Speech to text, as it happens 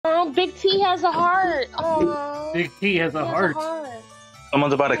No, Big T has a heart. Oh, Big T has a heart.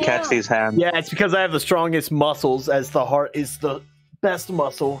 Someone's about to catch these hands. Yeah, it's because I have the strongest muscles, as the heart is the best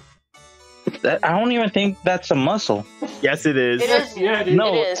muscle. I don't even think that's a muscle. Yes, it is. It is. Yeah,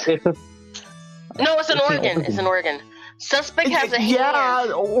 No, it is. No, it's an organ. It's an organ. Suspect has a hand.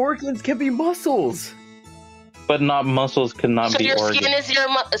 Yeah, organs can be muscles. But not muscles could not So be your organs. skin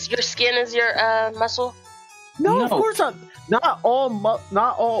is your muscle. No, of course not. Not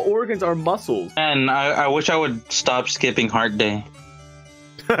all organs are muscles. And I wish I would stop skipping heart day.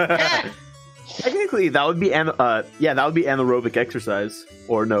 Technically, that would be anaerobic exercise,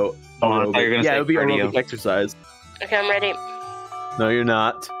 or no? Oh, I thought you were gonna say it would be cardio. aerobic exercise. Okay, I'm ready. No, you're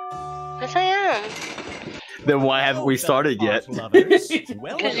not. Yes, I am. Then why haven't we started yet? Because you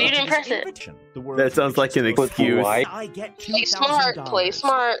didn't press it. That sounds like an excuse. Play smart. Play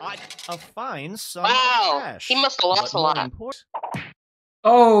smart. A fine sum Wow, of cash. he must have lost a lot.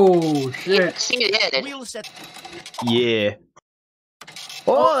 Oh shit! Yes, he did. We'll set Yeah.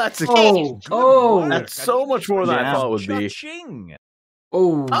 Oh, that's a Oh, that's so much more than I thought it would be. Cha-ching.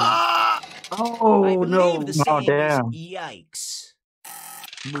 oh, I oh believe no! the saying Oh, is, damn. Yikes.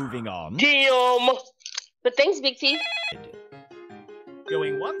 Moving on. Damn. But thanks, Big T.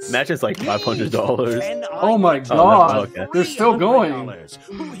 Going once. Match is like $500. And Oh my I get god! okay. They're still going. $300.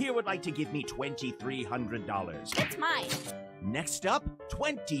 Who here would like to give me $2,300? It's mine. Next up,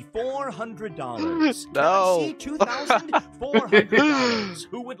 $2,400. No. $2,400.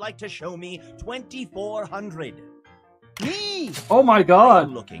 Who would like to show me $2,400? Me. Oh my I am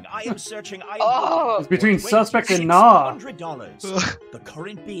god! looking. I am searching. I am Oh. It's between suspect and nah. $2,600. The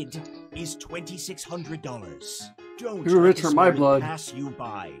current bid is $2,600. Don't Too rich let for my this blood. pass you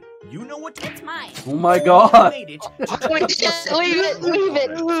by. You know what? It's mine. Oh my god! Made it. Leave it. Leave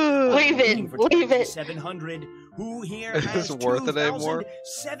it. Leave it. Leave it. 700. Who here Is has this worth it anymore?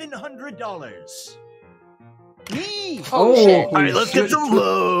 $700? Me. Oh, shit. All right, let's get some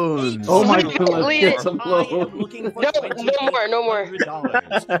loans. Oh my Leave it, god! Let's leave get it. some I am loans. looking for No more, no more.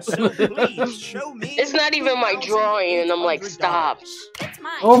 $2,400. So please show me. It's not even my drawing, and I'm like, stop. It's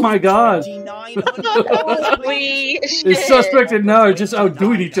mine. Oh my god! $2,900. Holy shit. The suspect and now are just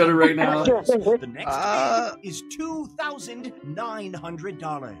outdoing each other right now. The next bid is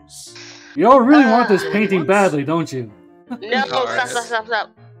 $2,900. Y'all really want this painting badly, don't you? No, stop.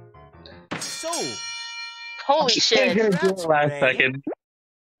 So, Holy shit. Last second.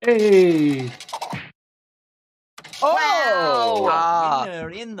 Hey! Wow. Ah. winner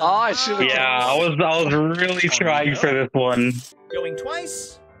in the Oh, I should've- Yeah, I was really trying for this one. Going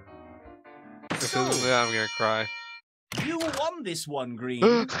twice. If this is it, I'm gonna cry. You won this one,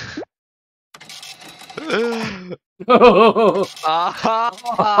 Green. Oh, Ah,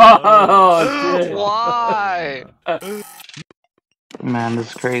 shit. why? Man, this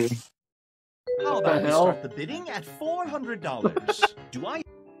is crazy. How What the about we hell? start the bidding at $400? Do I?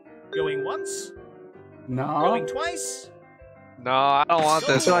 Going once? No. Going twice? No, I don't want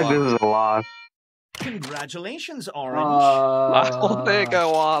I this feel like one. this is a loss. Congratulations, Orange. I don't think I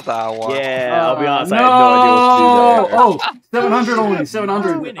want that one. Yeah, I'll be honest. No! I had no idea what to do there. Oh, 700 only.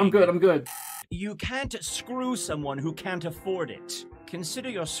 700. I'm good. I'm good. You can't screw someone who can't afford it. Consider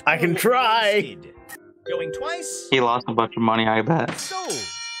your I can screw try. wasted. Going twice? He lost a bunch of money, I bet. Sold.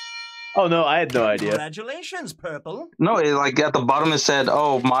 Oh no, I had no idea. Congratulations, Purple. No, like at the bottom it said,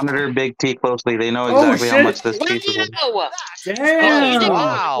 "Oh, monitor Big T closely. They know Oh, exactly how shit. much this piece is." Wow. Damn.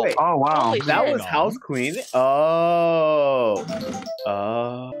 Wow. Wait, Oh wow. Holy that shit. was House Queen. Oh.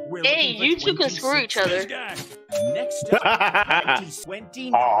 We're Hey, looking for you two can screw each other. Next up,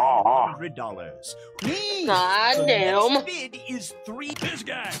 $2,900. God The damn. next bid is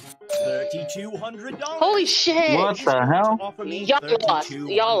 $3,200. Holy shit. What the hell? Y'all lost.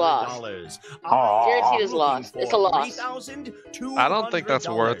 Y'all lost. Guaranteed is lost. It's a loss. I don't think that's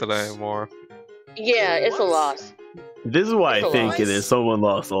worth it anymore. Yeah, it's a loss. This is why It's I a think loss. it is. Someone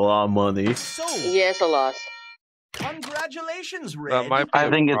lost a lot of money. So, Yeah, it's a loss. congratulations, Red. That might be I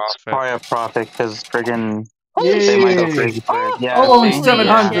think a it's profit. probably a profit because friggin' Holy they might go Yay. crazy for it. Yeah. Oh, only see?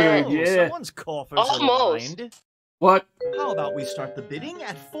 700. Oh, Yeah. Someone's coffers are Almost. lined. What? How about we start the bidding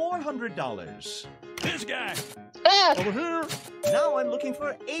at $400? This guy. Ah, Over here. Now I'm looking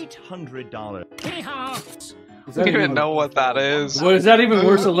for $800. Is I that don't even know what that is. What is that even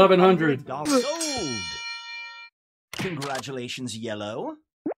worth? 1100. Sold. Congratulations, Yellow.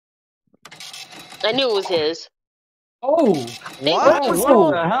 I knew it was his. Oh. What?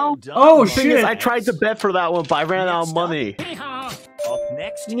 What the hell? Oh, The thing is, shit. I tried to bet for that one, but I ran out of money. Up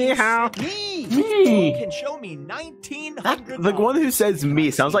next Ni is hao. me. Me. Who can show me $1,900? The one who says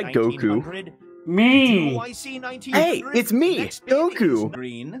me sounds like Goku. Me. I see 93? Hey, it's me, Next painting Goku. is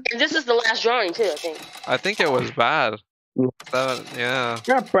Green. And this is the last drawing too, I think. I think it was bad. Yeah.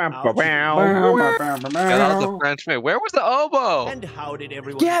 Bow, bow, bow, bow, Yeah, that was bow. a French maid. Where was the oboe? And how did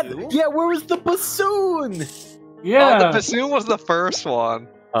everyone Yeah, do? yeah. Where was the bassoon? Oh, the Yeah. bassoon was the first one.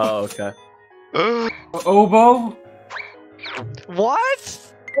 Oh, okay. Oboe. What?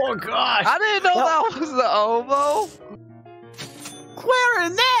 Oh gosh. I didn't know that was the oboe.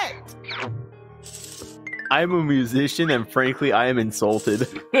 Clarinet. I'm a musician, and frankly, I am insulted.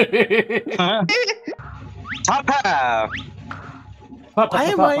 Top half. Why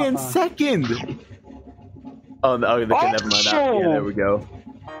am I in second? Oh, no, okay, never mind that. Yeah, there we go.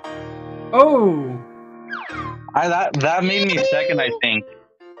 Oh. That made me second, I think.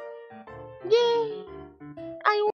 Yay! I